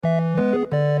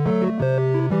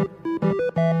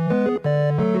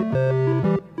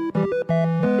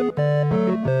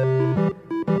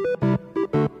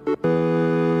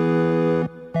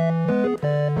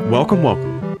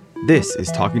Welcome. This is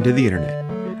Talking to the Internet,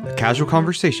 a casual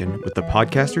conversation with the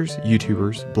podcasters,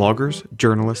 YouTubers, bloggers,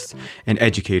 journalists, and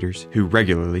educators who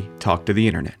regularly talk to the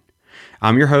internet.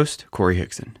 I'm your host, Corey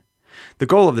Hickson. The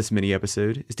goal of this mini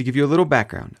episode is to give you a little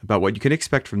background about what you can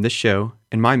expect from this show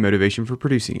and my motivation for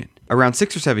producing it. Around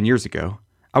 6 or 7 years ago,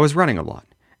 I was running a lot,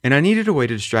 and I needed a way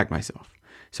to distract myself,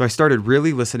 so I started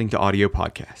really listening to audio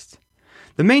podcasts.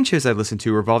 The main shows I listened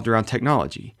to revolved around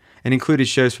technology and included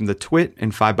shows from the Twit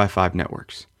and 5x5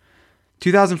 networks.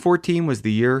 2014 was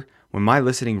the year when my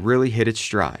listening really hit its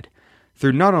stride,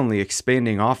 through not only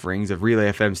expanding offerings of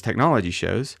Relay FM's technology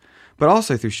shows, but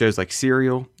also through shows like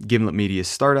Serial, Gimlet Media's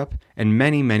Startup, and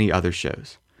many, many other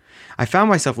shows. I found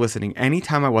myself listening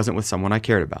anytime I wasn't with someone I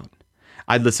cared about.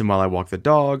 I'd listen while I walked the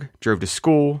dog, drove to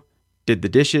school, did the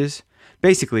dishes.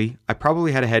 Basically, I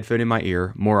probably had a headphone in my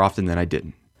ear more often than I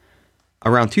didn't.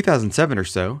 Around 2007 or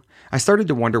so, I started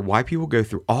to wonder why people go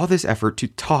through all this effort to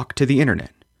talk to the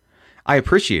internet. I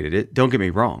appreciated it, don't get me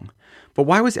wrong, but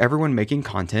why was everyone making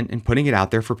content and putting it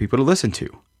out there for people to listen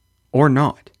to? Or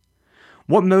not?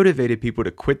 What motivated people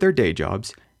to quit their day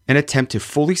jobs and attempt to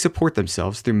fully support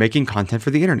themselves through making content for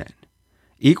the internet?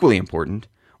 Equally important,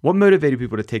 what motivated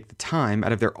people to take the time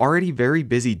out of their already very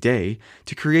busy day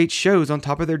to create shows on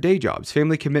top of their day jobs,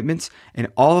 family commitments, and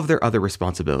all of their other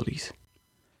responsibilities?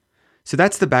 So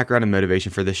that's the background and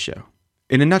motivation for this show.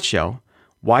 In a nutshell,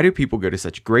 why do people go to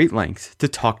such great lengths to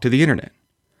talk to the internet?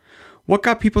 What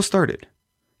got people started?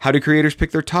 How do creators pick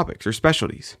their topics or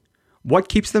specialties? What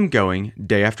keeps them going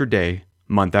day after day,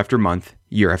 month after month,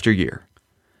 year after year?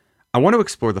 I want to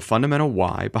explore the fundamental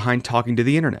why behind talking to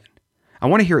the internet. I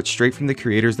want to hear it straight from the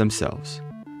creators themselves.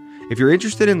 If you're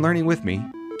interested in learning with me,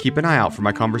 keep an eye out for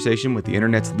my conversation with the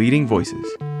internet's leading voices.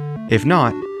 If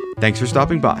not, thanks for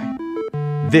stopping by.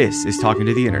 This is Talking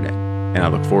to the Internet, and I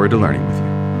look forward to learning with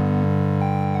you.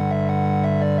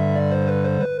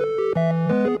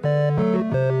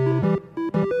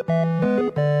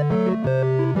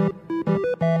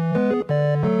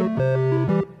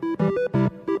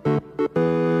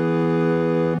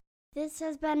 This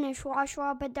has been a Schwa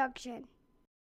Schwa production.